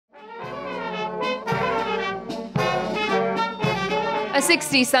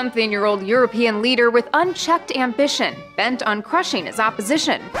60-something-year-old European leader with unchecked ambition, bent on crushing his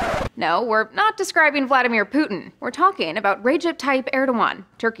opposition. No, we're not describing Vladimir Putin. We're talking about Recep Tayyip Erdogan,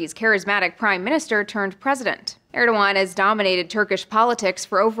 Turkey's charismatic prime minister turned president. Erdogan has dominated Turkish politics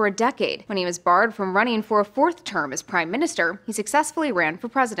for over a decade. When he was barred from running for a fourth term as prime minister, he successfully ran for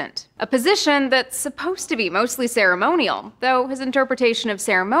president. A position that's supposed to be mostly ceremonial, though his interpretation of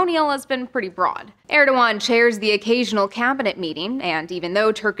ceremonial has been pretty broad. Erdogan chairs the occasional cabinet meeting, and even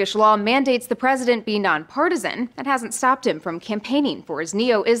though Turkish law mandates the president be nonpartisan, that hasn't stopped him from campaigning for his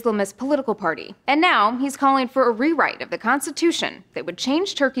neo-Islamist political party. And now he's calling for a rewrite of the constitution that would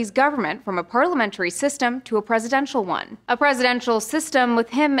change Turkey's government from a parliamentary system to a presidential one. A presidential system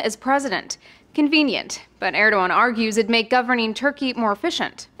with him as president. Convenient, but Erdogan argues it'd make governing Turkey more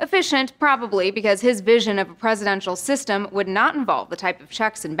efficient. Efficient, probably, because his vision of a presidential system would not involve the type of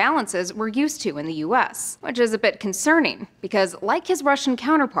checks and balances we're used to in the US. Which is a bit concerning, because like his Russian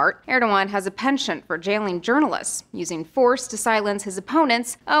counterpart, Erdogan has a penchant for jailing journalists, using force to silence his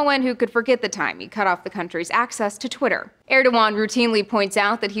opponents, and who could forget the time he cut off the country's access to Twitter. Erdogan routinely points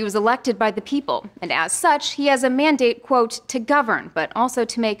out that he was elected by the people, and as such, he has a mandate, quote, to govern, but also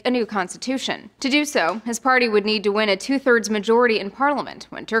to make a new constitution. To do so, his party would need to win a two-thirds majority in parliament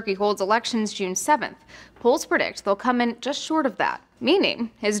when Turkey holds elections June 7th. Polls predict they'll come in just short of that.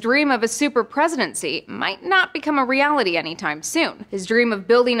 Meaning, his dream of a super presidency might not become a reality anytime soon. His dream of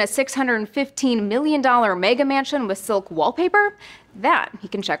building a $615 million mega mansion with silk wallpaper? That he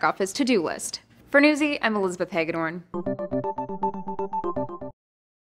can check off his to-do list. For Newsy, I'm Elizabeth Hagedorn.